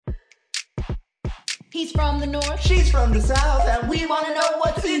He's from the north. She's from the south, and we want to know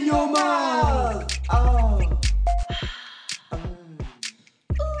what's in your mouth. Oh.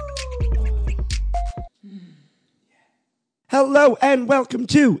 Hello and welcome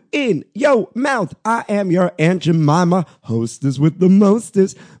to In Yo Mouth. I am your Aunt Jemima, hostess with the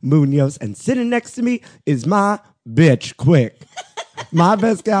mostest, Munoz, and sitting next to me is my bitch, quick, my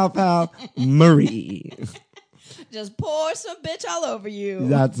best gal pal, Marie. Just pour some bitch all over you.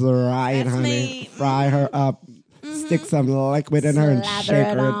 That's right, That's honey. me. Fry her up, stick some liquid in her, and Slather shake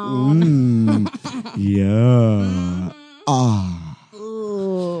it her. on. Yeah. Ah.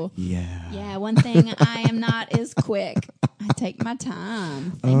 Ooh. Yeah. Yeah, one thing I am not is quick. I take my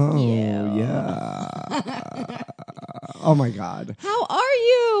time. Thank you. Yeah. Oh my God. How are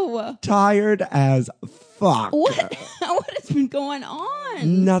you? Tired as fuck. What has been going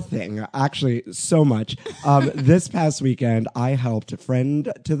on? Nothing. Actually, so much. This past weekend, I helped a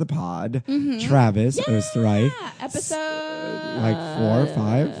friend to the pod, Travis Osterreich. Episode Like 4 or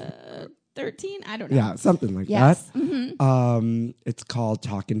 5. 13? I don't know. Yeah, something like Yes. that. Mm-hmm. It's called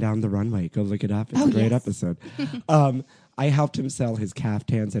Talking Down the Runway. Go look it up. It's a yes. great episode. I helped him sell his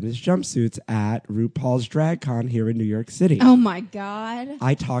caftans and his jumpsuits at RuPaul's Drag Con here in New York City. Oh, my God.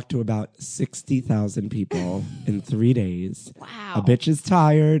 I talked to about 60,000 people in 3 days. Wow. A bitch is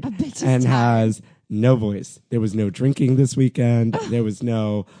tired and has no voice. There was no drinking this weekend. There was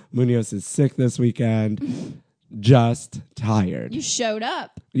no Munoz is sick this weekend. Just tired. You showed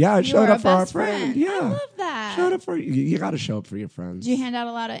up. Yeah, I showed were up a for our best friend. friend. Yeah. I love that. Showed up for you got to show up for your friends. Did you hand out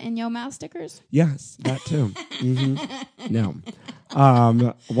a lot of In Yo Mouth stickers? Yes, that too. No.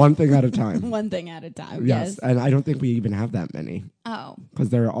 One thing at a time. One thing at a time. Yes, Yes. and I don't think we even have that many Oh, because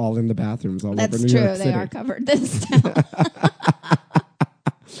they're all in the bathrooms all that's over New true. York City. They are covered this time.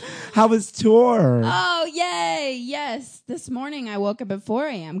 How was tour? Oh, yay. Yes. This morning I woke up at 4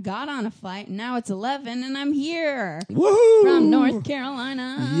 a.m., got on a flight, and now it's 11, and I'm here Woohoo! from North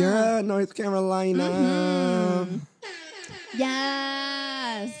Carolina. Yeah, North Carolina.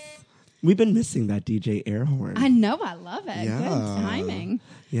 Yes. We've been missing that DJ air horn. I know. I love it. Yeah. Good timing.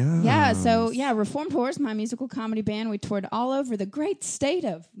 Yeah. Yeah. So, Reformed Horse, my musical comedy band, we toured all over the great state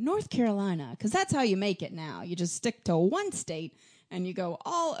of North Carolina because that's how you make it now. You just stick to one state and you go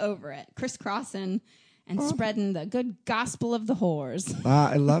all over it, crisscrossing and spreading the good gospel of the whores.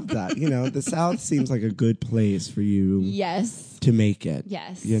 I love that. You know, the South seems like a good place for you Yes. to make it.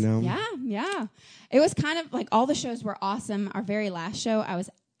 Yes. You know? Yeah. It was kind of like all the shows were awesome. Our very last show, I was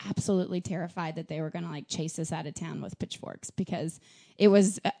absolutely terrified that they were going to like chase us out of town with pitchforks because it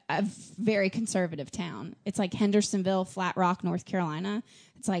was a very conservative town. It's like Hendersonville, Flat Rock, North Carolina.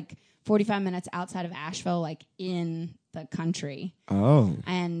 It's like 45 minutes outside of Asheville, like in the country. Oh.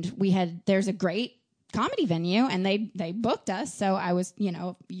 And there's a great comedy venue and they booked us. So I was,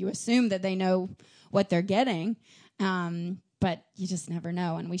 you assume that they know what they're getting. But you just never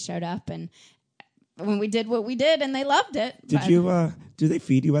know. And we showed up and when we did what we did and they loved it. Do they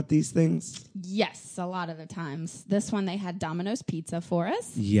feed you at these things? Yes, a lot of the times. This one they had Domino's pizza for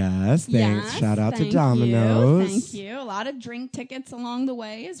us. Yes, thanks. Yes, Shout out to thank Domino's. Thank you. A lot of drink tickets along the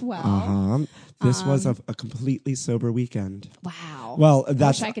way as well. Uh-huh. This was a completely sober weekend. Wow. Well, I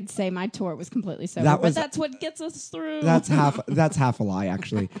wish I could say my tour was completely sober, but that's what gets us through. That's half a lie,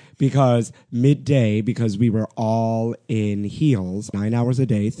 actually, because midday, because we were all in heels, 9 hours a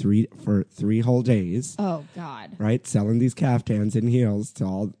day, for 3 whole days. Oh God! Right, selling these caftans in heels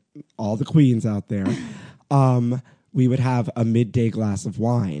to all the queens out there. We would have a midday glass of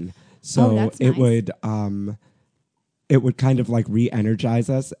wine, so that's it nice. it would kind of like re-energize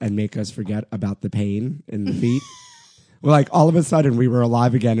us and make us forget about the pain in the feet. Well, like all of a sudden we were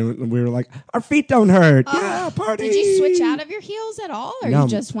alive again and we were like, our feet don't hurt. Yeah, party. Did you switch out of your heels at all, or No, you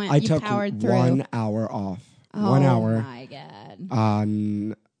just went? I you took powered through. 1 hour off. Oh 1 hour. my God!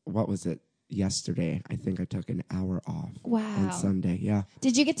 On what was it? Yesterday, I think I took an hour off. Wow. On Sunday, yeah.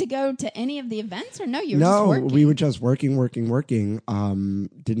 Did you get to go to any of the events, or no? You were just working. We were just working.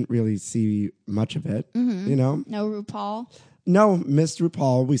 Didn't really see much of it. You know. No RuPaul. No, missed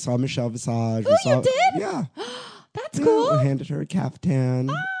RuPaul. We saw Michelle Visage. You did? Yeah. That's cool. I handed her a caftan.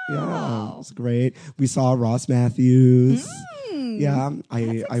 Oh. Yeah, it was great. We saw Ross Matthews. Yeah,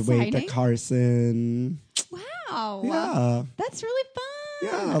 I waved at Carson. Wow. Yeah. That's really fun.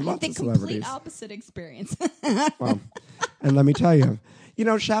 Yeah, lots of celebrities. Complete opposite experience. Well, and let me tell you,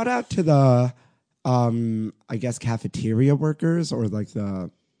 shout out to the, I guess, cafeteria workers or like the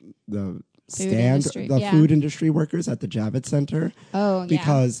food industry workers at the Javits Center. Oh,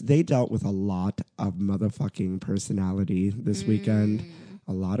 because they dealt with a lot of motherfucking personality this weekend.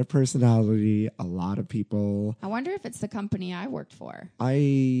 a lot of personality, a lot of people. I wonder if it's the company I worked for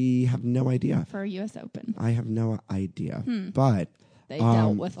I have no idea. for US Open. I have no idea. But They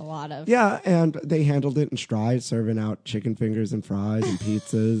dealt with a lot of... yeah, and they handled it in stride, serving out chicken fingers and fries and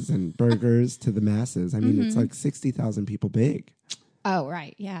pizzas and burgers to the masses. I mean, it's like 60,000 people big. Oh,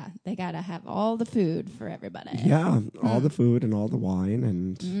 right. Yeah. They got to have all the food for everybody. Yeah, all the food and all the wine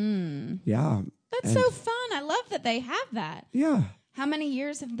and yeah. That's so fun. I love that they have that. Yeah. How many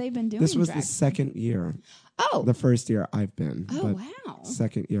years have they been doing This was drag the second year. Oh. The first year I've been. Oh, but wow.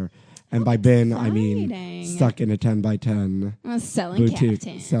 Second year. And by been, I mean exciting. stuck in a 10 by 10 Selling boutique.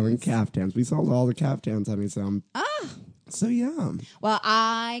 caftans. Selling caftans. We sold all the caftans. I mean, some. So, yeah. Well,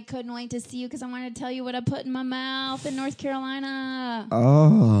 I couldn't wait to see you because I wanted to tell you what I put in my mouth in North Carolina.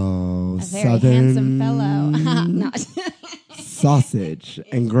 Oh, A very handsome fellow. No. Sausage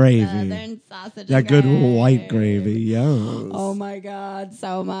and gravy. Southern sausage That and good gravy. white gravy, yes. Oh, my God,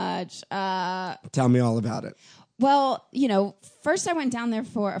 so much. Tell me all about it. Well, you know, first I went down there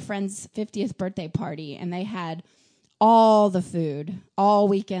for a friend's 50th birthday party, and they had all the food all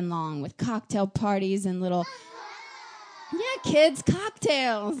weekend long with cocktail parties and little... Yeah, kids'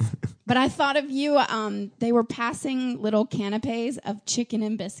 cocktails. But I thought of you. They were passing little canapes of chicken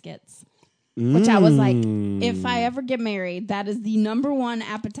and biscuits, which I was like, if I ever get married, that is the number one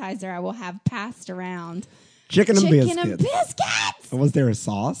appetizer I will have passed around. Chicken and And biscuits. biscuits. Was there a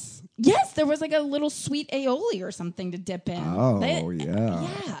sauce? Yes, there was like a little sweet aioli or something to dip in. Oh, Yeah.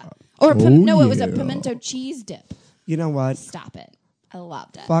 yeah. Or Oh, it was a yeah. pimento cheese dip. You know what? Stop it. I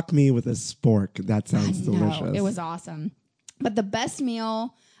loved it. Fuck me with a spork. That sounds No, delicious. it was awesome. But the best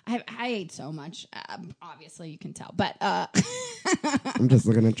meal, I ate so much. Obviously, you can tell. But I'm just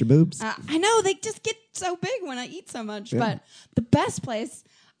looking at your boobs. I know they just get so big when I eat so much. Yeah. But the best place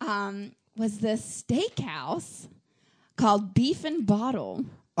was this steakhouse called Beef and Bottle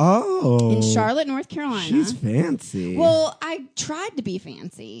Oh. in Charlotte, North Carolina. She's fancy. Well, I tried to be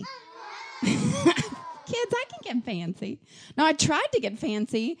fancy. Kids, I can get fancy. No, I tried to get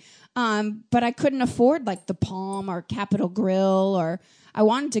fancy, but I couldn't afford like the Palm or Capitol Grill, or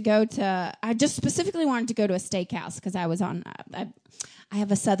I just specifically wanted to go to a steakhouse because I was on, I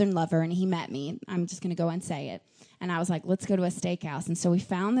have a Southern lover and he met me. I'm just going to go and say it. And I was like, let's go to a steakhouse. And so we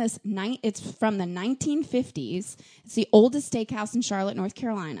found this, it's from the 1950s. It's the oldest steakhouse in Charlotte, North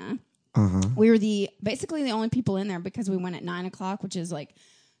Carolina. We were basically the only people in there because we went at 9 o'clock, which is like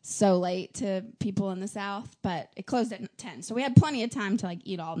so late to people in the South, but it closed at 10. So we had plenty of time to like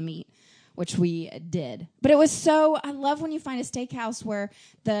eat all the meat, which we did. But it was I love when you find a steakhouse where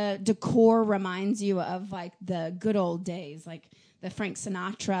the decor reminds you of like the good old days, like the Frank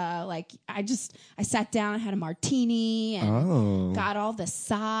Sinatra. Like I sat down and had a martini and got all the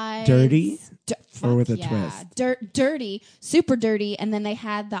sides. Dirty? Or with a twist? Dirty, super dirty. And then they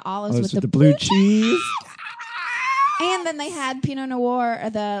had the olives with the blue cheese. And then they had Pinot Noir, or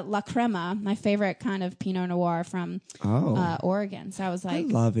the La Crema, my favorite kind of Pinot Noir from Oregon. So I was like, I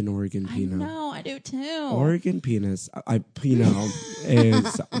love an Oregon Pinot. No, I do too. Oregon Pinot is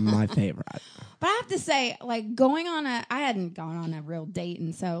my favorite. But I have to say, like I hadn't gone on a real date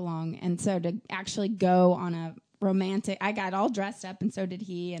in so long. And so to actually go on a romantic, I got all dressed up and so did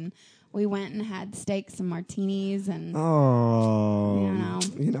he. And we went and had steaks and martinis and, you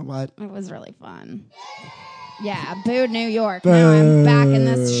know what? It was really fun. Yeah, boo New York. Now I'm back in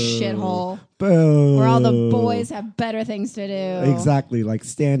this shithole. Boo. Where all the boys have better things to do. Exactly, like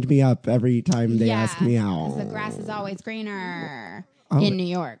stand me up every time they ask me out. The grass is always greener in New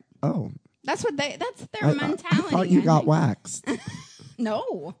York. Oh. That's their mentality. I thought you got waxed.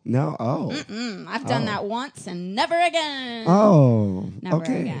 No. No, oh. I've done that once and never again. Oh. Never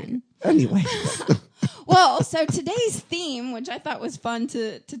okay. again. Anyway. Well, so today's theme, which I thought was fun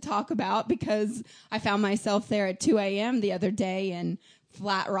to talk about because I found myself there at 2 a.m. the other day in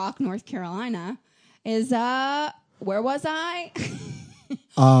Flat Rock, North Carolina, is where was I?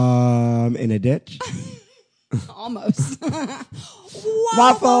 In a ditch. Almost.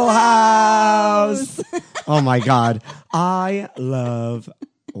 Waffle House. Oh my God. I love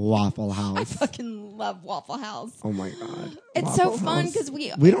Waffle House. I fucking love Waffle House. Oh my God. It's Waffle so fun House. because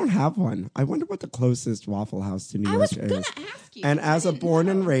we don't have one. I wonder what the closest Waffle House to New York is. I was going to ask you. And as a born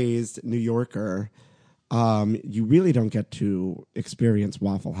and raised New Yorker, you really don't get to experience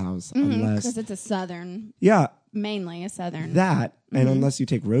Waffle House unless because it's a Southern. Yeah. Mainly a Southern. That and unless you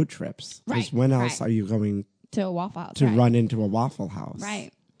take road trips. Right. Because when else are you going to a Waffle House to run into a Waffle House?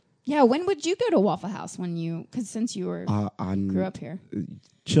 Right. Yeah, when would you go to Waffle House since you were grew up here?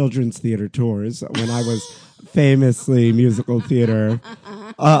 Children's theater tours when I was famously musical theater,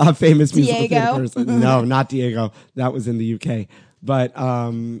 a famous musical theater person. No, not Diego. That was in the UK. But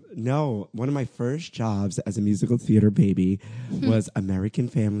no, one of my first jobs as a musical theater baby was American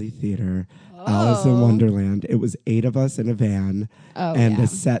Family Theater, Alice in Wonderland. It was 8 of us in a van, and the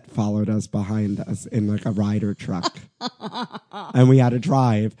set followed us behind us in like a rider truck. And we had to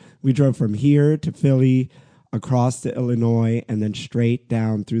drive. We drove from here to Philly, across to Illinois, and then straight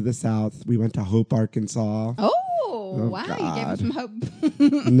down through the South. We went to Hope, Arkansas. Oh wow, God. You gave him some hope.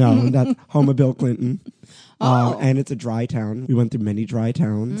 No, that's home of Bill Clinton. And it's a dry town. We went through many dry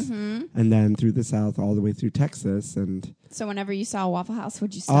towns, and then through the South all the way through Texas. And so whenever you saw Waffle House,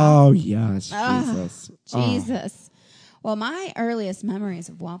 would you stop? Oh, yes. Jesus. Jesus. Well, my earliest memories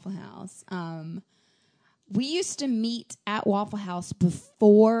of Waffle House, we used to meet at Waffle House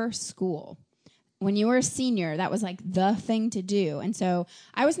before school. When you were a senior, that was like the thing to do. And so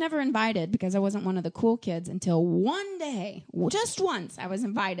I was never invited because I wasn't one of the cool kids until one day, just once, I was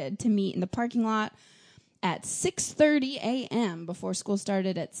invited to meet in the parking lot at 6:30 a.m. before school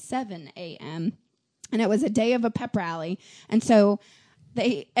started at 7 a.m. And it was a day of a pep rally. And so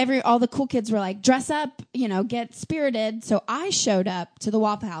all the cool kids were like, dress up, get spirited. So I showed up to the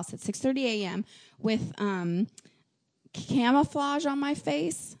Waffle House at 6:30 a.m. with camouflage on my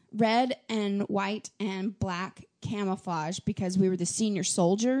face, red and white and black camouflage, because we were the senior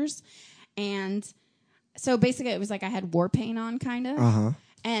soldiers. And so basically it was like I had war paint on, kind of. Uh-huh.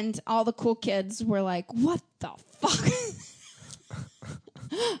 And all the cool kids were like, what the fuck?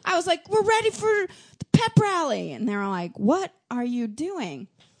 I was like, we're ready for the pep rally. And they were like, what are you doing?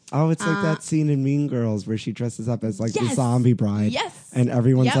 Oh, it's like that scene in Mean Girls where she dresses up as like the Yes. zombie bride. Yes. And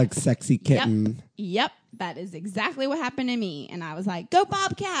everyone's Yep. like sexy kitten. Yep. That is exactly what happened to me. And I was like, go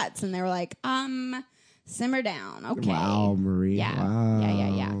Bobcats. And they were like, simmer down. Okay. Wow, Marie. Yeah.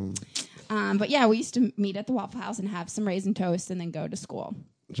 Wow. Yeah. But yeah, we used to meet at the Waffle House and have some raisin toast and then go to school.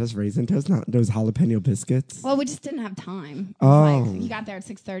 Just Raisin Toast, not those jalapeno biscuits. Well, we just didn't have time. It Oh. was like, you got there at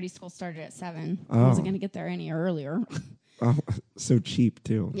 6:30, school started at 7. I wasn't going to get there any earlier. Oh, so cheap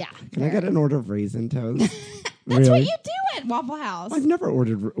too. Yeah. Can I get an order of Raisin Toast? That's what you do at Waffle House. I've never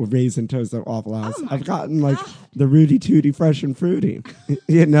ordered Raisin Toast at Waffle House. Oh my I've gotten like God. the Rudy Tooty Fresh and Fruity.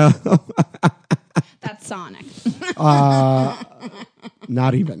 That's Sonic.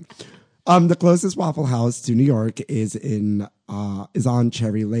 Not even. The closest Waffle House to New York is on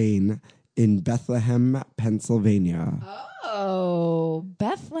Cherry Lane in Bethlehem, Pennsylvania. Oh,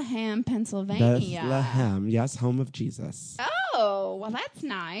 Bethlehem, Pennsylvania. Bethlehem, yes, home of Jesus. Oh, well, that's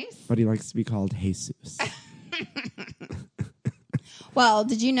nice. But he likes to be called Jesus. Well,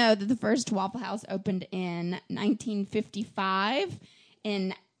 did you know that the first Waffle House opened in 1955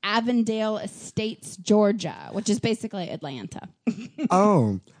 in Avondale Estates, Georgia, which is basically Atlanta?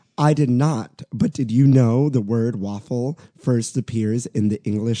 Oh, I did not. But did you know the word waffle first appears in the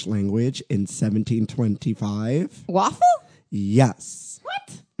English language in 1725? Waffle? Yes.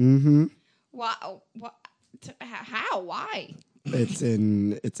 What? Mm-hmm. Wow. How? Why? It's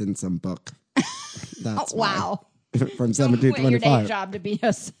in some book. That's wow. From Don't quit your day 1725. job to be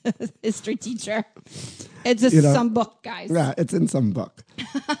a history teacher. It's just some book, guys. Yeah, it's in some book.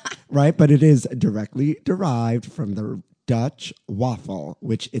 Right? But it is directly derived from the Dutch waffle,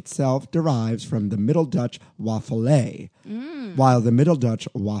 which itself derives from the Middle Dutch waffle, while the Middle Dutch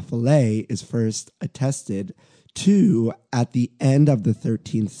waffle is first attested to at the end of the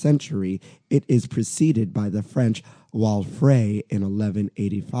 13th century. It is preceded by the French wafle in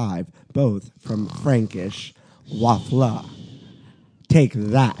 1185, both from Frankish waffle. Take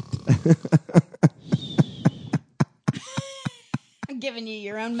that. I'm giving you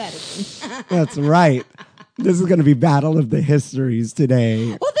your own medicine. That's right. This is going to be Battle of the Histories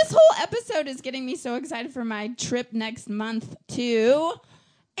today. Well, this whole episode is getting me so excited for my trip next month to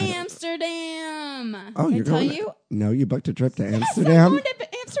Amsterdam. Oh, Did you're I tell going? you? No, you booked a trip to Yes, I'm Amsterdam. going to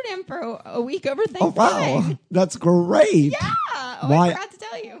Amsterdam for a week over Oh, Thanksgiving. wow. That's great. Yeah. Oh, Why- I forgot to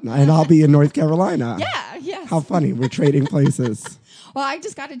tell you. And I'll be in North Carolina. Yeah, yes. How funny. We're trading places. Well, I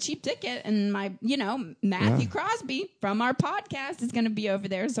just got a cheap ticket, and my, Matthew Crosby from our podcast is going to be over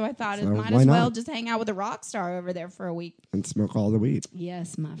there, so I thought it So might why as well not? just hang out with a rock star over there for a week. And smoke all the weed.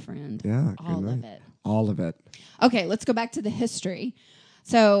 Yes, my friend. Yeah. All good of night. it. All of it. Okay, let's go back to the history.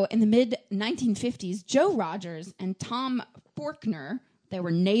 So in the mid-1950s, Joe Rogers and Tom Faulkner, they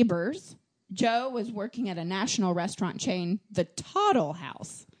were neighbors. Joe was working at a national restaurant chain, the Toddle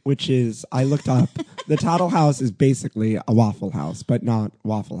House. Which is, I looked up, the Toddle House is basically a Waffle House, but not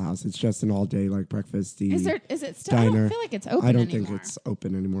Waffle House. It's just an all-day, like, breakfasty Is it still? diner. I don't feel like it's open I don't anymore. think it's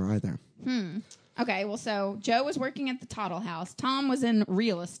open anymore either. Okay, well, so Joe was working at the Toddle House. Tom was in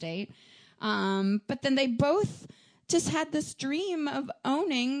real estate. But then they both just had this dream of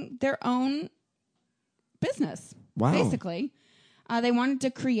owning their own business, Wow. basically. They wanted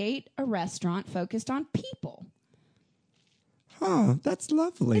to create a restaurant focused on people. Oh, that's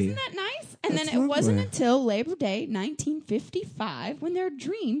lovely. Isn't that nice? And That's then it wasn't lovely. until Labor Day 1955 when their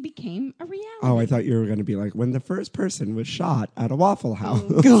dream became a reality. Oh, I thought you were going to be like, when the first person was shot at a Waffle House.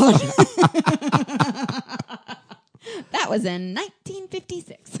 Oh, God. That was in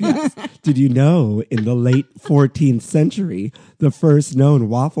 1956. Yes. Did you know in the late 14th century, the first known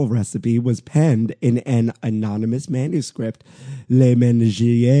waffle recipe was penned in an anonymous manuscript, Le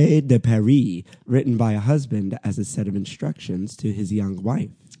Ménagier de Paris, written by a husband as a set of instructions to his young wife.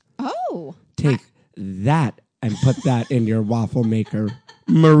 Oh. Take that and put that in your waffle maker,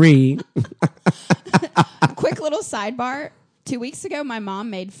 Marie. Quick little sidebar. 2 weeks ago, my mom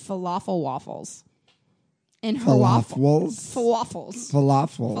made falafel waffles. In her Falafels? Falafels.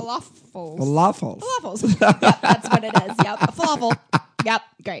 Falafel. Falafels. Falafels. Falafels. Yep, that's what it is. Yep. Falafel. Yep.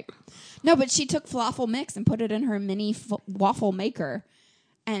 Great. No, but she took falafel mix and put it in her mini waffle maker.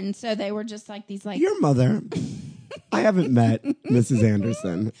 And so they were just like these, like. Your mother. I haven't met Mrs.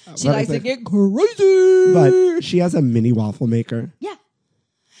 Anderson. She likes to get crazy. But she has a mini waffle maker. Yeah.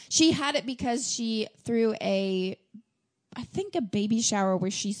 She had it because she threw I think a baby shower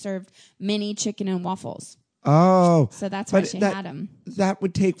where she served mini chicken and waffles. Oh. So that's why she had them. That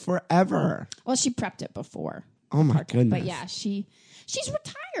would take forever. Well, she prepped it before. Oh, my goodness. But yeah, she's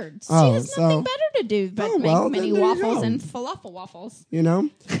retired. She Oh, has nothing better to do but make mini waffles and falafel waffles. You know,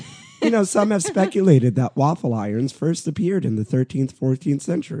 some have speculated that waffle irons first appeared in the 13th, 14th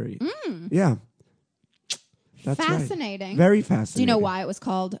century. Yeah. That's Fascinating. Right. Very fascinating. Do you know why it was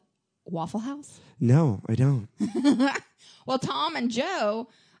called Waffle House? No, I don't. Well, Tom and Joe,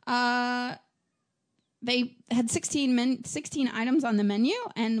 they had 16 items on the menu,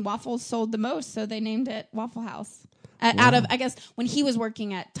 and waffles sold the most, so they named it Waffle House. Out of, I guess, when he was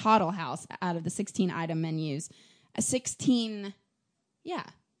working at Toddle House, out of the 16 item menus, out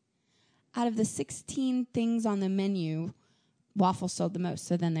of the 16 things on the menu, waffles sold the most.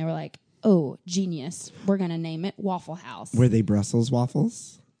 So then they were like, oh, genius. We're going to name it Waffle House. Were they Brussels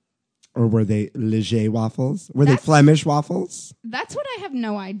waffles? Or were they Léger waffles? Were they Flemish waffles? That's what I have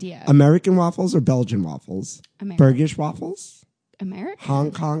no idea. American waffles or Belgian waffles? Bergish waffles? American?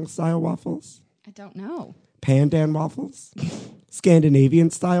 Hong Kong style waffles? I don't know. Pandan waffles?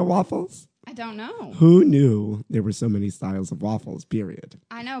 Scandinavian style waffles? I don't know. Who knew there were so many styles of waffles, period?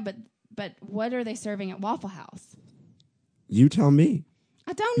 I know, but what are they serving at Waffle House? You tell me.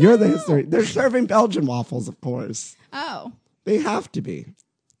 I don't know. You're the history. They're serving Belgian waffles, of course. Oh. They have to be.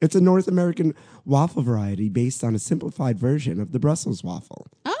 It's a North American waffle variety based on a simplified version of the Brussels waffle.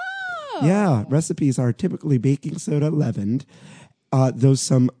 Oh. Yeah, recipes are typically baking soda leavened, though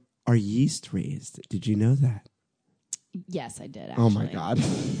some are yeast raised. Did you know that? Yes, I did, actually. Oh, my God.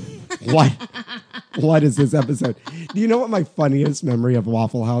 What is this episode? Do you know what my funniest memory of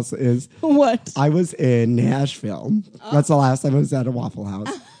Waffle House is? What? I was in Nashville. That's the last time I was at a Waffle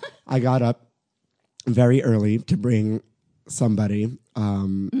House. I got up very early to bring somebody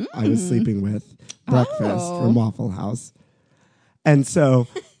I was sleeping with breakfast from Waffle House. And so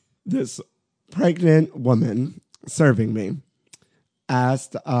this pregnant woman serving me was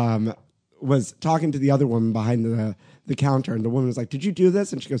talking to the other woman behind the counter, and the woman was like, "Did you do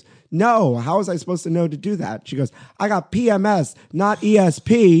this?" And she goes, "No, how was I supposed to know to do that?" She goes, "I got PMS, not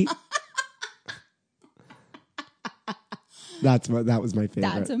ESP." That was my favorite.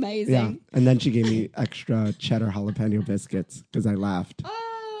 That's amazing. Yeah. And then she gave me extra cheddar jalapeno biscuits because I laughed.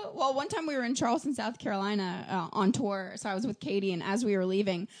 Well, one time we were in Charleston, South Carolina on tour. So I was with Katie, and as we were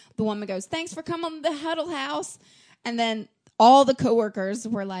leaving, the woman goes, "Thanks for coming to the Huddle House." And then all the coworkers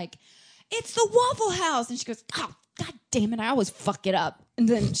were like, "It's the Waffle House." And she goes, "Oh, God damn it, I always fuck it up." And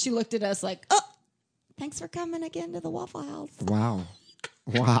then she looked at us like, "Oh, thanks for coming again to the Waffle House." Wow.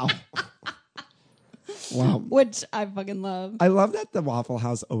 Wow. Wow. Which I fucking love. I love that the Waffle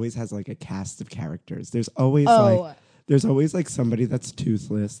House always has like a cast of characters. There's always like somebody that's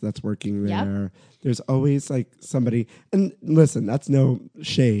toothless that's working there. Yep. There's always like somebody, and listen, that's no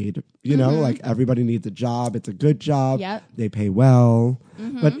shade. You know, like everybody needs a job. It's a good job. Yep. They pay well.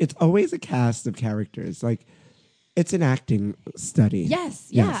 But it's always a cast of characters. Like it's an acting study. Yes.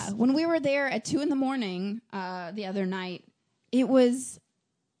 Yeah. When we were there at 2 a.m. The other night,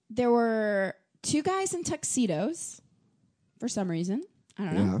 there were 2 guys in tuxedos for some reason. I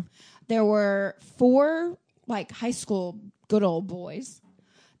don't know. Yeah. There were 4 like high school good old boys.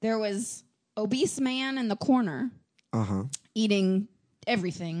 There was obese man in the corner eating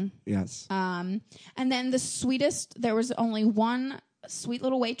everything. Yes. And then there was only one sweet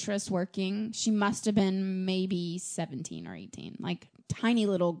little waitress working. She must have been maybe 17 or 18, like tiny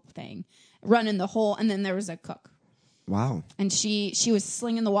little thing running the whole. And then there was a cook. Wow. And she was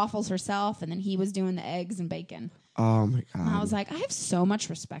slinging the waffles herself, and then he was doing the eggs and bacon. Oh, my God. And I was like, I have so much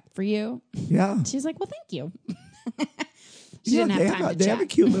respect for you. Yeah. She's like, well, thank you. She Yeah, didn't have time to they chat. have a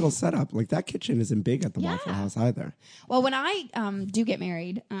cute little setup. Like, that kitchen isn't big at the Waffle House either. Well, when I do get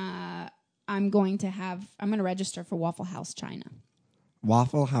married, I'm going to register for Waffle House China.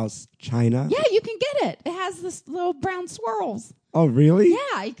 Waffle House China? Yeah, you can get it. It has this little brown swirls. Oh, really?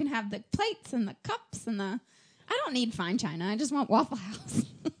 Yeah, you can have the plates and the cups and the... I don't need fine china. I just want Waffle House.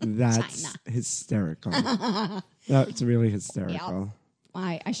 That's China. hysterical. That's really hysterical.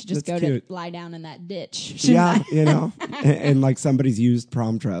 I should just That's go cute. to lie down in that ditch. Yeah, you know, and like somebody's used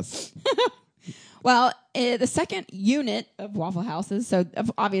prom dress. Well, the second unit of Waffle Houses, so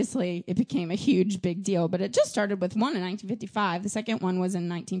obviously it became a huge, big deal, but it just started with one in 1955. The second one was in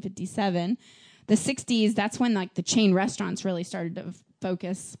 1957. The 60s, that's when like the chain restaurants really started to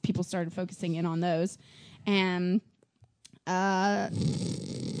focus. People started focusing in on those. And I'm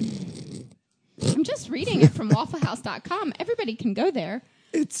just reading it from wafflehouse.com. Everybody can go there.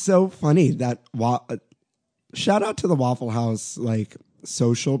 It's so funny that shout out to the Waffle House like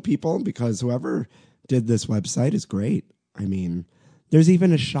social people, because whoever did this website is great. I mean, there's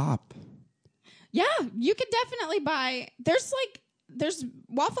even a shop. Yeah, you could definitely buy. There's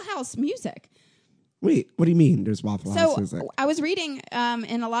Waffle House music. Wait, what do you mean? There's Waffle House music? So I was reading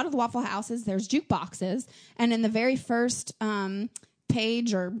in a lot of the Waffle Houses, there's jukeboxes, and in the very first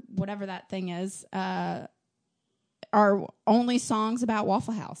page or whatever that thing is, are only songs about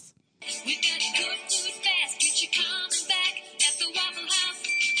Waffle House. We got good food fast, get you coming back at the Waffle House.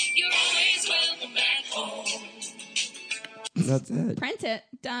 You're always welcome back home. That's it. Print it.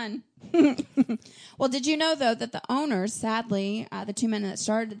 Done. Well, did you know, though, that the owners, sadly, the two men that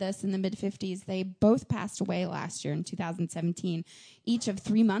started this in the mid-50s, they both passed away last year in 2017, each of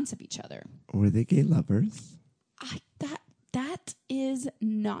 3 months of each other. Were they gay lovers? That is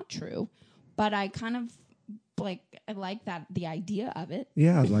not true, but I kind of I like that, the idea of it.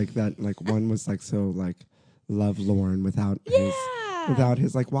 Yeah, like that. Like one was like so like lovelorn without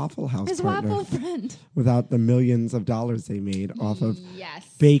his like Waffle House His partner. waffle friend. Without the millions of dollars they made off of Yes.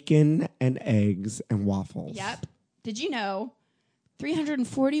 bacon and eggs and waffles. Yep. Did you know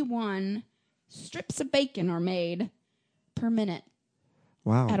 341 strips of bacon are made per minute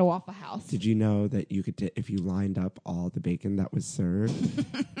Wow. at a Waffle House? Did you know that you could, if you lined up all the bacon that was served,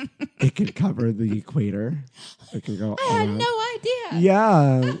 it could cover the equator? It can go. I had around. no idea.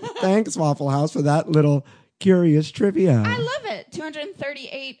 Yeah. Thanks, Waffle House, for that little curious trivia. I love it.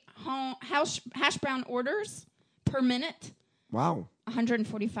 238 hash brown orders per minute. Wow.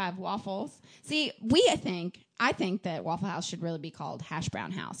 145 waffles. See, I think that Waffle House should really be called Hash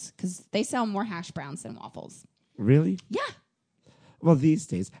Brown House because they sell more hash browns than waffles. Really? Yeah. Well, these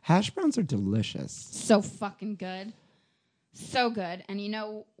days, hash browns are delicious. So fucking good. So good. And you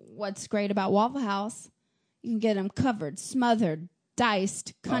know what's great about Waffle House? You can get them covered, smothered,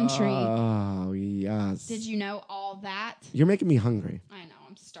 diced, country. Oh, yes. Did you know all that? You're making me hungry. I know,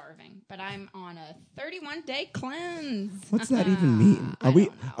 I'm starving, but I'm on a 31-day cleanse. What's that even mean?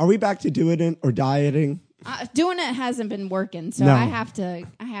 Are we back to doing it or dieting? Doing it hasn't been working, so No. I have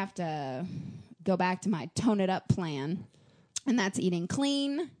to go back to my tone it up plan, and that's eating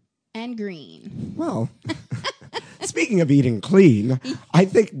clean and green. Well, speaking of eating clean, I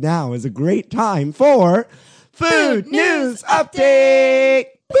think now is a great time for Food News Update.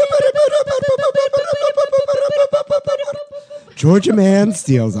 Georgia man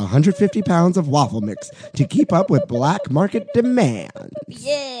steals 150 pounds of waffle mix to keep up with black market demand.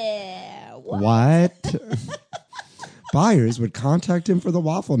 Yeah. What? Buyers would contact him for the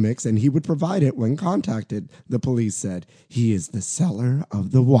waffle mix and he would provide it when contacted, the police said. He is the seller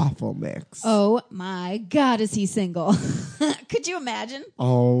of the waffle mix. Oh my God, is he single? Could you imagine?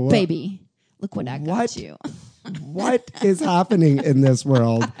 Oh, Baby, look what I got What? you. what is happening in this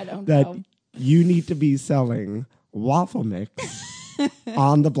world I don't that know. you need to be selling waffle mix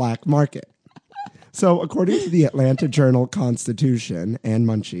on the black market? So, according to the Atlanta Journal-Constitution and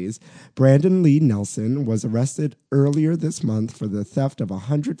Munchies, Brandon Lee Nelson was arrested earlier this month for the theft of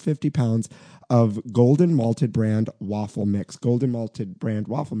 150 pounds of Golden Malted brand waffle mix. Golden Malted brand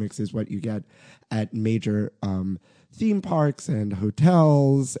waffle mix is what you get at major theme parks and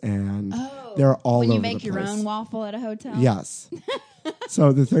hotels, and they're all over the place. When you make your own waffle at a hotel? Yes.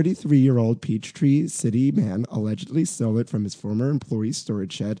 So the 33-year-old Peachtree City man allegedly stole it from his former employee's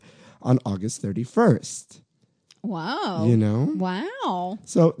storage shed on August 31st. Wow. You know? Wow.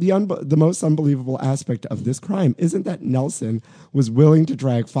 So the most unbelievable aspect of this crime isn't that Nelson was willing to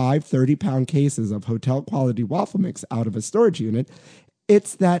drag 5 30-pound cases of hotel-quality waffle mix out of a storage unit.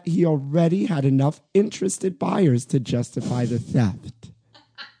 It's that he already had enough interested buyers to justify the theft.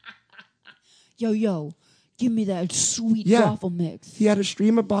 Yo, give me that sweet Yeah. waffle mix. He had a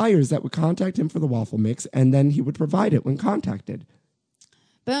stream of buyers that would contact him for the waffle mix, and then he would provide it when contacted.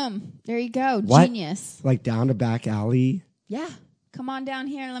 Boom. There you go. What? Genius. Like down a back alley, Yeah. Come on down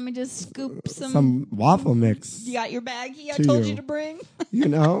here. Let me just scoop some waffle mix. You got your baggie I To told you. you to bring? You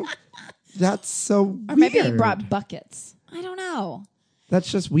know? That's so weird. Or maybe he brought buckets. I don't know. That's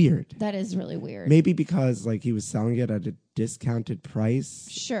just weird. That is really weird. Maybe because like he was selling it at a discounted price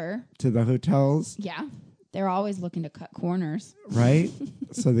Sure. to the hotels, Yeah. They're always looking to cut corners. right?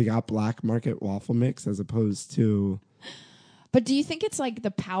 So they got black market waffle mix as opposed to... But do you think it's like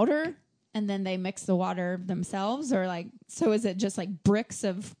the powder and then they mix the water themselves? Or like, so is it just like bricks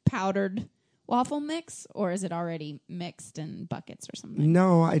of powdered waffle mix? Or is it already mixed in buckets or something?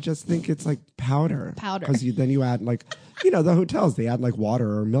 No, I just think it's like powder. Powder. Because then you add like, the hotels, they add like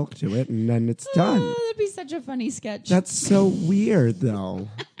water or milk to it and then it's done. Oh, that'd be such a funny sketch. That's so weird though,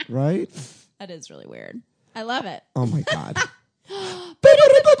 right? That is really weird. I love it. Oh my God.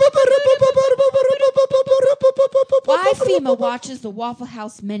 Why FEMA watches the Waffle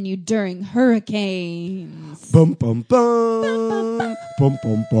House menu during hurricanes. Bum, bum, bum. Bum,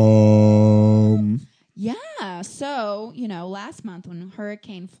 bum, bum. Yeah. So, last month when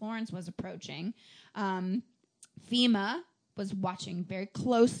Hurricane Florence was approaching, FEMA was watching very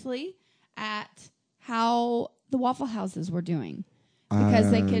closely at how the Waffle Houses were doing. Because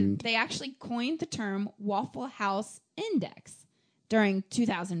they actually coined the term Waffle House Index during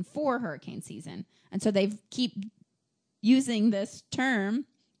 2004 hurricane season. And so they keep using this term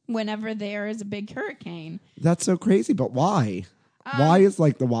whenever there is a big hurricane. That's so crazy, but why? Why is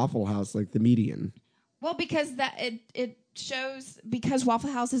like the Waffle House like the median? Well, because it shows, because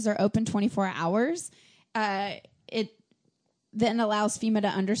Waffle Houses are open 24 hours, it then allows FEMA to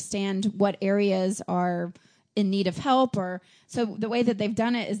understand what areas are in need of help. Or so the way that they've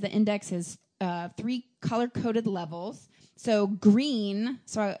done it is the index is 3 color-coded levels. So green,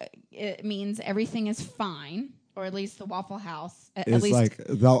 so it means everything is fine, or at least the Waffle House. At It's least like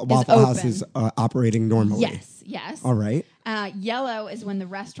the Waffle House open. is operating normally. Yes. All right. Yellow is when the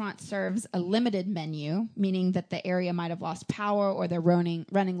restaurant serves a limited menu, meaning that the area might have lost power or they're running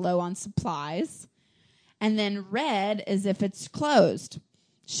low on supplies. And then red is if it's closed,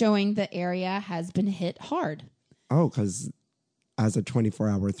 showing the area has been hit hard. Oh, because as a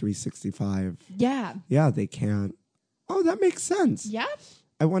 24-hour 365, Yeah. they can't. Oh, that makes sense. Yeah.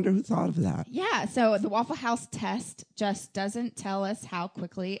 I wonder who thought of that. Yeah. So the Waffle House test just doesn't tell us how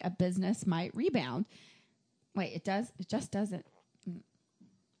quickly a business might rebound. Wait, it does? It just doesn't.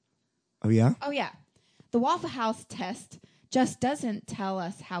 Oh, yeah? Oh, yeah. The Waffle House test just doesn't tell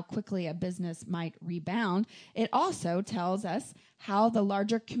us how quickly a business might rebound. It also tells us how the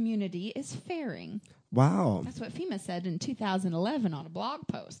larger community is faring. Wow. That's what FEMA said in 2011 on a blog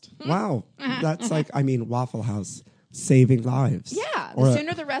post. Wow. That's like, Waffle House saving lives. Yeah. Or The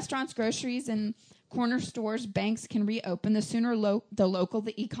sooner the restaurants, groceries, and corner stores, banks can reopen, the sooner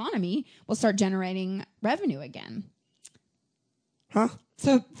the economy will start generating revenue again. Huh?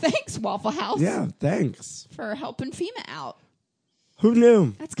 So thanks, Waffle House. Yeah, thanks. For helping FEMA out. Who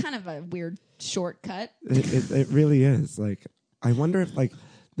knew? That's kind of a weird shortcut. It really is. Like, I wonder if, like,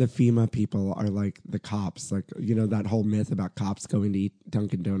 the FEMA people are like the cops. Like, that whole myth about cops going to eat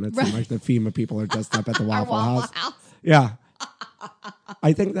Dunkin' Donuts. Right. And, like, the FEMA people are dressed up at the Our Waffle House. Yeah.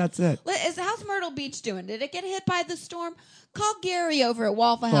 I think that's it. How's Myrtle Beach doing? Did it get hit by the storm? Call Gary over at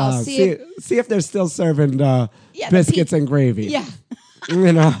Waffle Wow. House. See if they're still serving the biscuits and gravy. Yeah.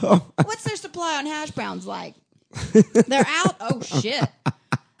 What's their supply on hash browns like? They're out? Oh, shit.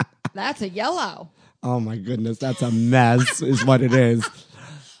 That's a yellow. Oh, my goodness. That's a mess is what it is.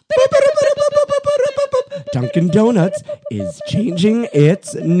 Dunkin' Donuts is changing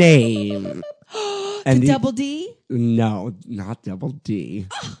its name. And Double D? No, not Double D.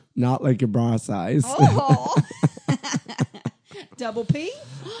 Not like your bra size. Oh. Double P?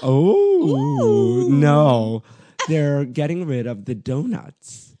 Oh, no. They're getting rid of the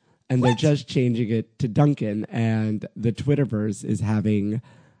donuts. And they're just changing it to Dunkin'. And the Twitterverse is having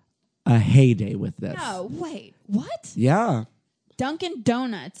a heyday with this. No, wait. What? Yeah. Dunkin'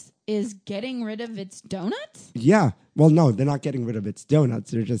 Donuts is getting rid of its donuts? Yeah. Well, no, they're not getting rid of its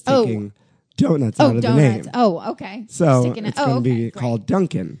donuts. They're just taking donuts out of donuts. the name. Oh, okay. So Sticking it's going to be great. called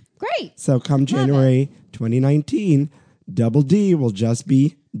Dunkin'. Great. So come January 2019, Double D will just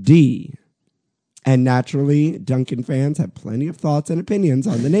be D. And naturally, Dunkin' fans have plenty of thoughts and opinions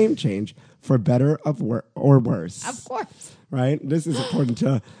on the name change, for better or worse. Of course. right? This is according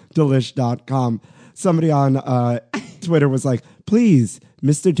to Delish.com. Somebody on Twitter was like, please,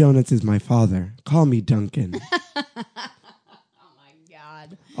 Mr. Donuts is my father. Call me Duncan.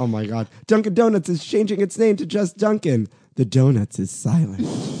 God. Oh, my God. Dunkin' Donuts is changing its name to just Dunkin'. The Donuts is silent.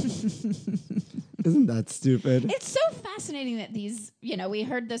 Isn't that stupid? It's so fascinating that these, we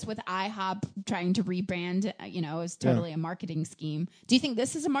heard this with IHOP trying to rebrand, as totally a marketing scheme. Do you think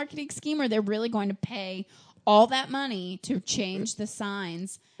this is a marketing scheme or they're really going to pay all that money to change the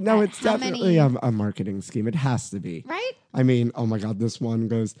signs? No, it's definitely a marketing scheme. It has to be. Right? I mean, oh my God, this one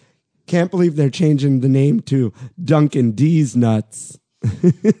goes, can't believe they're changing the name to Dunkin' D's Nuts.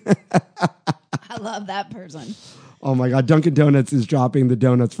 I love that person. Oh my God, Dunkin' Donuts is dropping the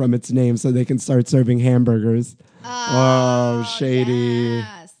donuts from its name so they can start serving hamburgers. Oh, shady.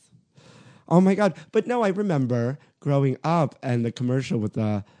 Yes. Oh my God. But no, I remember growing up and the commercial with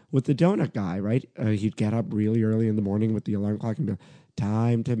the donut guy, right? He'd get up really early in the morning with the alarm clock and go,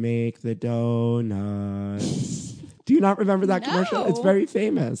 time to make the donuts. Do you not remember that commercial? It's very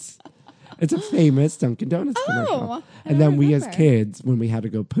famous. It's a famous Dunkin' Donuts commercial. And then we as kids, when we had to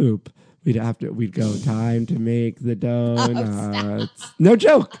go poop, we'd go, time to make the donuts. No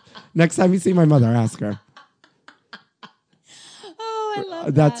joke. Next time you see my mother, ask her. Oh, I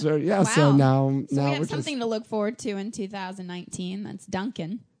love That's that. yeah. Wow. So now we we're have something to look forward to in 2019. That's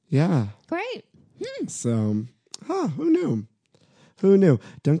Dunkin'. Yeah. Great. So, who knew? Who knew?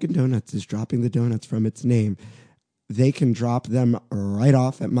 Dunkin' Donuts is dropping the donuts from its name. They can drop them right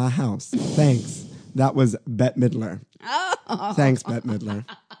off at my house. Thanks. That was Bette Midler. Oh. Thanks, Bette Midler.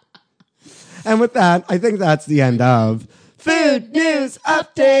 And with that, I think that's the end of Food News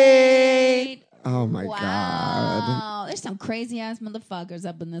Update. Oh, my God. Wow. There's some crazy-ass motherfuckers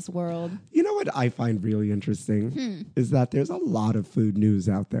up in this world. You know what I find really interesting is that there's a lot of food news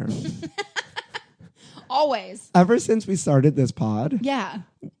out there. Always. Ever since we started this pod, Yeah.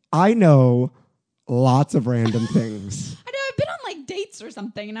 I know lots of random things. I know. I've been on like dates or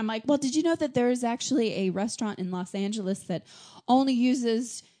something, and I'm like, well, did you know that there is actually a restaurant in Los Angeles that only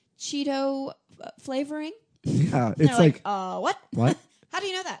uses Cheeto flavoring? Yeah, And it's they're like what? What? How do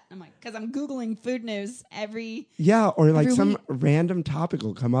you know that? I'm like, because I'm Googling food news every... Yeah, or like Every some week. random topic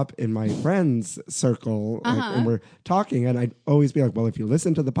will come up in my friends' circle, like, and we're talking, and I'd always be like, well, if you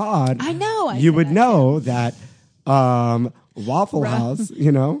listen to the pod, I know. you would know that Waffle House,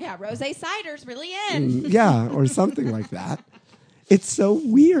 Yeah, rosé cider's really in. yeah, or something like that. It's so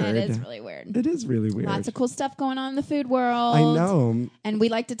weird. It is really weird. It is really weird. Lots of cool stuff going on in the food world. I know. And we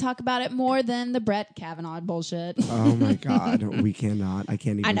like to talk about it more than the Brett Kavanaugh bullshit. Oh my God, we cannot. I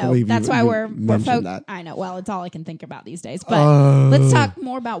can't even I know. believe That's you, why you we're mentioned that. I know. Well, it's all I can think about these days. But let's talk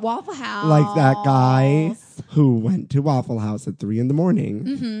more about Waffle House. Like that guy who went to Waffle House at 3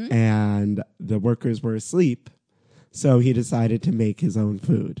 a.m. And the workers were asleep. So he decided to make his own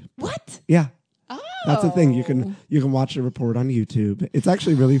food. What? Yeah. Oh. That's the thing. You can watch the report on YouTube. It's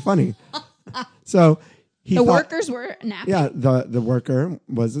actually really funny. So The workers were napping? Yeah, the worker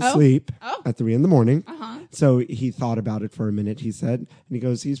was asleep at 3 a.m. So he thought about it for a minute, he said, and he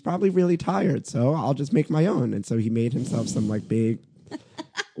goes, he's probably really tired, so I'll just make my own. And so he made himself some like big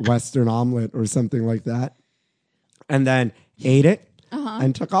Western omelet or something like that, and then ate it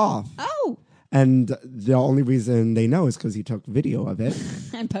and took off. Oh. And the only reason they know is because he took video of it.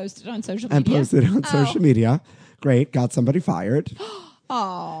 And posted on social media. And posted it on social media. Great. Got somebody fired.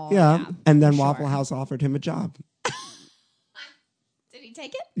 Oh. Yeah. And then Waffle House offered him a job. Did he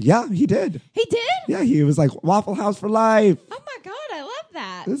take it? Yeah, he did. He did? Yeah, he was like, Waffle House for life. Oh my God, I love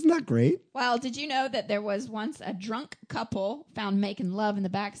that. Isn't that great? Well, did you know that there was once a drunk couple found making love in the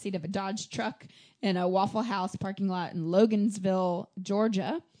backseat of a Dodge truck in a Waffle House parking lot in Logansville,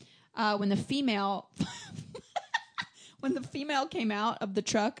 Georgia? When the female came out of the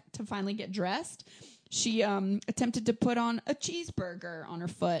truck to finally get dressed, she attempted to put on a cheeseburger on her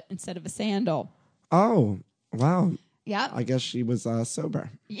foot instead of a sandal. Oh, wow. Yeah. I guess she was sober.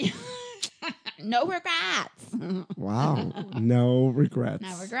 Yeah. No regrets. Wow. No regrets.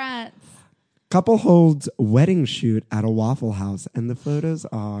 No regrets. Couple holds wedding shoot at a Waffle House, and the photos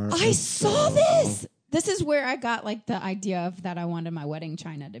are... I saw this. This is where I got like the idea of that I wanted my wedding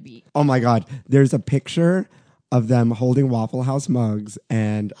china to be. Oh my God. There's a picture of them holding Waffle House mugs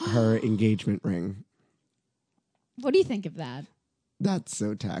and her engagement ring. What do you think of that? That's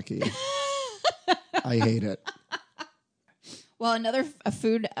so tacky. I hate it. Well, a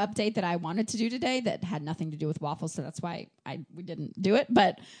food update that I wanted to do today that had nothing to do with waffles, so that's why we didn't do it.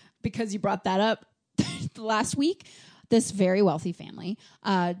 But because you brought that up last week, this very wealthy family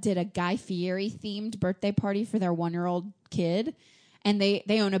did a Guy Fieri themed birthday party for their 1-year-old kid, and they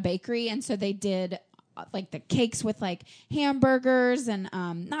own a bakery, and so they did like the cakes with like hamburgers and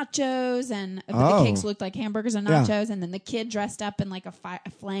nachos, and Oh. the cakes looked like hamburgers and Yeah. nachos, and then the kid dressed up in like a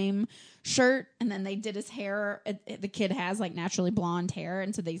flame shirt, and then they did his hair. The kid has like naturally blonde hair,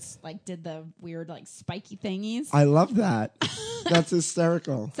 and so they like did the weird like spiky thingies. I love that. That's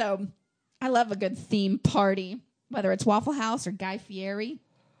hysterical. So I love a good theme party, whether it's Waffle House or Guy Fieri.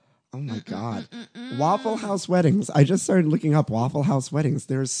 Oh my God. Waffle House weddings. I just started looking up Waffle House weddings.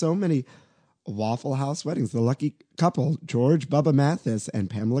 There's so many Waffle House weddings. The lucky couple, George Bubba Mathis and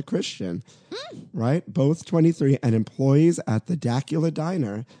Pamela Christian, right? Both 23 and employees at the Dacula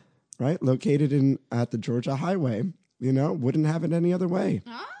Diner, right? Located at the Georgia Highway. You know, wouldn't have it any other way.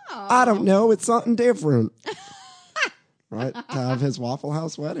 Oh. I don't know. It's something different. Right? To have his Waffle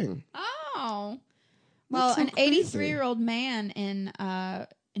House wedding. Oh. Well, That's so an crazy. 83-year-old man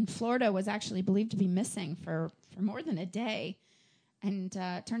in Florida was actually believed to be missing for more than a day. And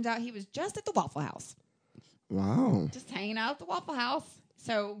turns out he was just at the Waffle House, Wow. just hanging out at the Waffle House.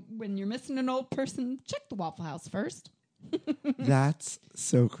 So when you're missing an old person, check the Waffle House first. That's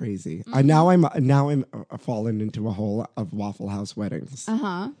so crazy. Now I'm fallen into a hole of Waffle House weddings.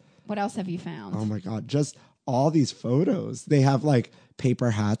 Uh-huh. What else have you found? Oh my God. Just all these photos. They have like paper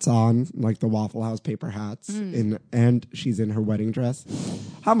hats on, like the Waffle House paper hats, and she's in her wedding dress.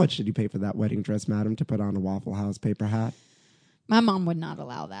 How much did you pay for that wedding dress, madam, to put on a Waffle House paper hat? My mom would not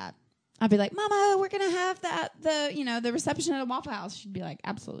allow that. I'd be like, Mama, we're going to have the reception at a Waffle House. She'd be like,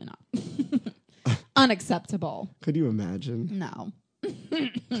 absolutely not. Unacceptable. Could you imagine? No.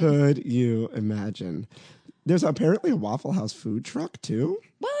 Could you imagine? There's apparently a Waffle House food truck too.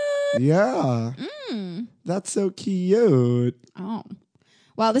 What? Yeah. That's so cute. Oh.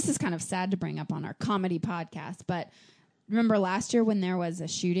 Well, this is kind of sad to bring up on our comedy podcast, but remember last year when there was a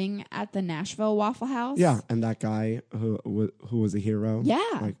shooting at the Nashville Waffle House? Yeah, and that guy who was a hero. Yeah.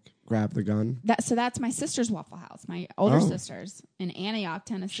 Like grabbed the gun. So that's my sister's Waffle House, my older Oh. sister's in Antioch,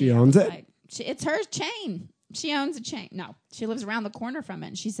 Tennessee. She owns it? Like, it's her chain. She owns a chain. No, she lives around the corner from it.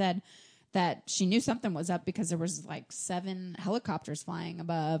 And she said that she knew something was up because there was like 7 helicopters flying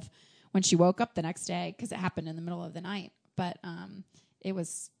above when she woke up the next day, because it happened in the middle of the night. But it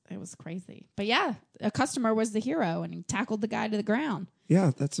was crazy. But yeah, a customer was the hero, and he tackled the guy to the ground.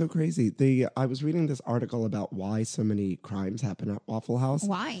 Yeah, that's so crazy. I was reading this article about why so many crimes happen at Waffle House.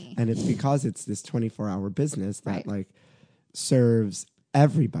 Why? And it's because it's this 24-hour business that Right. like serves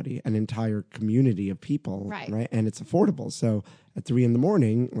everybody, an entire community of people, Right. And it's affordable. So at 3 a.m,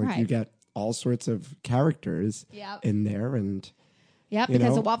 like you Right. get all sorts of characters Yep. in there, and Yep, you because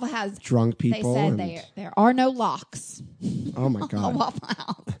know, the Waffle House, drunk they people. said and, there are no locks oh my on God. Waffle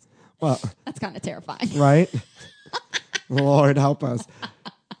House. Well, That's kind of terrifying. right? Lord help us.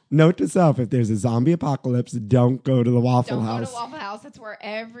 Note to self, if there's a zombie apocalypse, don't go to the Waffle Don't House. go to Waffle House. That's where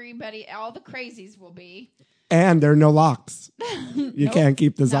all the crazies will be. And there are no locks. You Nope. can't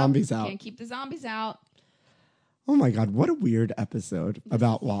keep the Nope. zombies out. Can't keep the zombies out. Oh my God, what a weird episode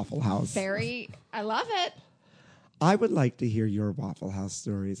about Waffle House. I love it. I would like to hear your Waffle House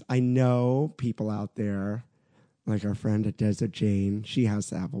stories. I know people out there, like our friend at Desert Jane, she has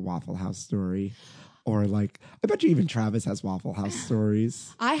to have a Waffle House story. Or like, I bet you even Travis has Waffle House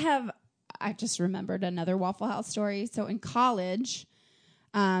stories. I just remembered another Waffle House story. So in college,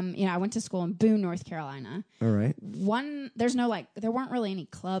 I went to school in Boone, North Carolina. All right. There weren't really any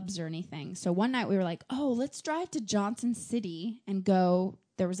clubs or anything. So one night we were like, oh, let's drive to Johnson City and go.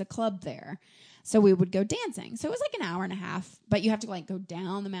 There was a club there. So we would go dancing. So it was like an hour and a half, but you have to like go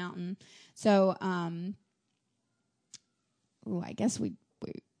down the mountain. So, I guess we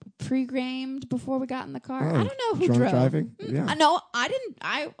pre-gamed before we got in the car. Oh, I don't know who drunk drove. driving? Yeah. No, I didn't.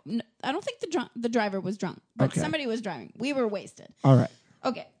 I don't think the driver was drunk, but Okay. somebody was driving. We were wasted. All right.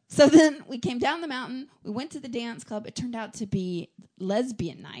 Okay. So then we came down the mountain. We went to the dance club. It turned out to be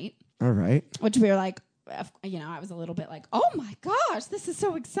lesbian night, All right. which we were like, I was a little bit like, oh my gosh, this is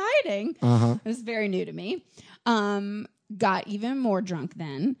so exciting. Uh-huh. It was very new to me. Got even more drunk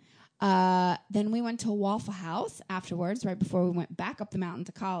then. Then we went to Waffle House afterwards, right before we went back up the mountain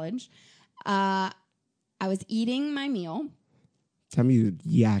to college. I was eating my meal. Tell me you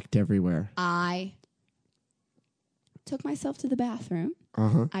yacked everywhere. I took myself to the bathroom.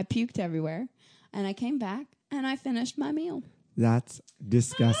 Uh-huh. I puked everywhere. And I came back and I finished my meal. That's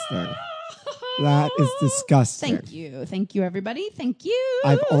disgusting. That is disgusting. Thank you. Thank you, everybody. Thank you.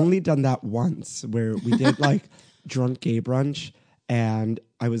 I've only done that once where we did like drunk gay brunch and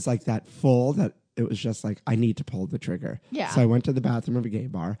I was like that full that it was just like, I need to pull the trigger. Yeah. So I went to the bathroom of a gay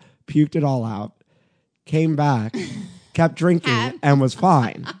bar, puked it all out, came back, kept drinking and was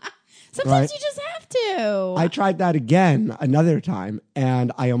fine. Sometimes right? you just have to. I tried that again another time,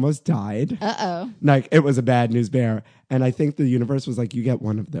 and I almost died. Uh-oh. Like, it was a bad news bear. And I think the universe was like, you get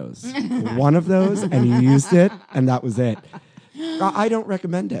one of those. One of those, and you used it, and that was it. I don't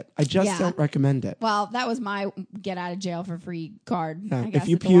recommend it. I just don't recommend it. Well, that was my get out of jail for free card. Yeah, I guess, if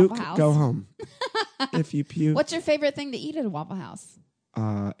you at the puke, Waffle House. go home. If you puke. What's your favorite thing to eat at a Waffle House?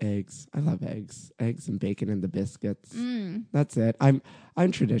 Eggs. I love eggs. Eggs and bacon and the biscuits. That's it. I'm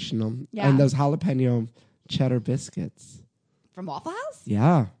traditional. Yeah. And those jalapeno cheddar biscuits. From Waffle House?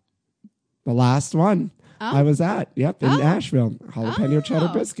 Yeah. The last one I was at. Yep, in Nashville. Jalapeno cheddar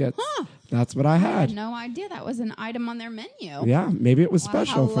biscuits. Huh. That's what I I had. had no idea that was an item on their menu. Yeah, maybe it was Well,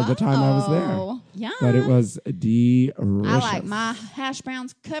 special for the time I was there. Yeah. But it was delicious. I like my hash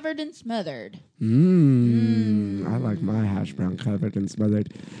browns covered and smothered. I like my hash brown covered and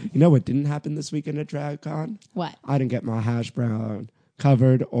smothered. You know what didn't happen this weekend at DragCon? What? I didn't get my hash brown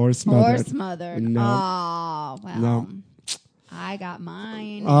covered or smothered. Or smothered. No. Oh, well. No. I got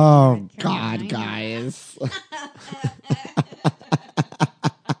mine. Oh, I God, mine. guys.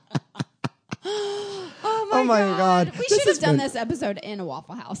 Oh my God. We This should have has done been- this episode in a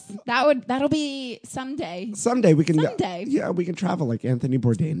Waffle House. That'll be someday. Someday we can. Someday. Yeah, we can travel like Anthony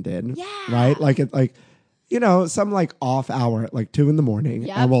Bourdain did. Yeah. Right? Some like off hour at like 2 a.m.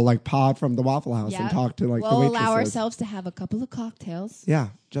 Yep. and we'll like pod from the Waffle House and Yep. talk to like the We'll waitresses. allow ourselves to have a couple of cocktails. Yeah,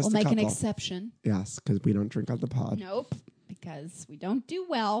 just We'll a make an couple. exception. Yes, because we don't drink on the pod. Nope, because we don't do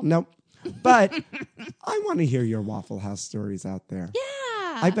well. Nope. But I want to hear your Waffle House stories out there. Yeah.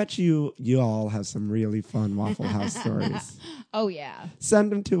 I bet you all have some really fun Waffle House stories. Oh, yeah. Send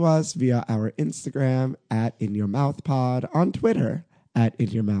them to us via our Instagram at InYourMouthPod, on Twitter at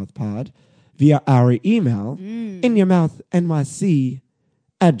InYourMouthPod, via our email,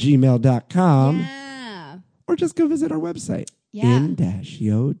 inyourmouthnyc@gmail.com, Yeah. or just go visit our website, Yeah.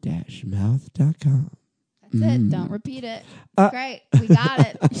 in-yo-mouth.com. That's it. Don't repeat it. Uh, Great. We got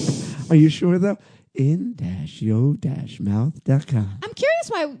it. Are you sure, though? in-yo-mouth.com. I'm curious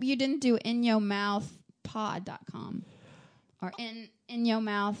why you didn't do inyourmouthpod.com or in your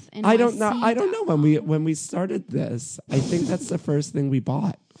mouth. I don't know. When we started this, I think that's the first thing we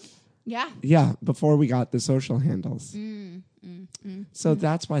bought. Yeah. Yeah, before we got the social handles. So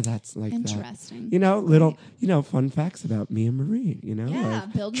that's why that's like Interesting. that. Fun facts about me and Marie. Yeah,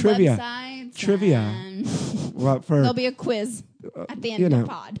 like building trivia. websites. Trivia. and For There'll be a quiz at the end of the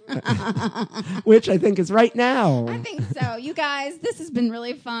pod. which I think is right now. I think so. You guys, this has been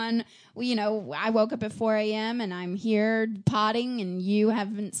really fun. I woke up at 4 a.m. and I'm here potting, and you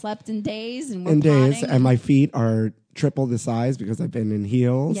haven't slept in days, and we're potting. And my feet are triple the size because I've been in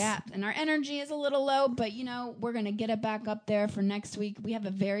heels. Yeah, and our energy is a little low, but we're gonna get it back up there for next week. We have a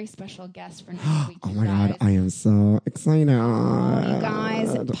very special guest for next week. Oh you my guys. God, I am so excited. You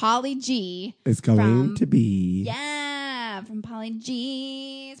guys, Polly G is going to be from Polly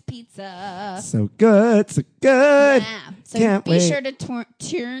G's Pizza. so good. Yeah. So Can't be wait. sure to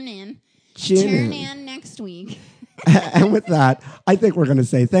tune in. Tune Tune in. in next week. And with that, I think we're going to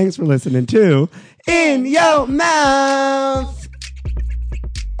say thanks for listening to In Yo Mouth.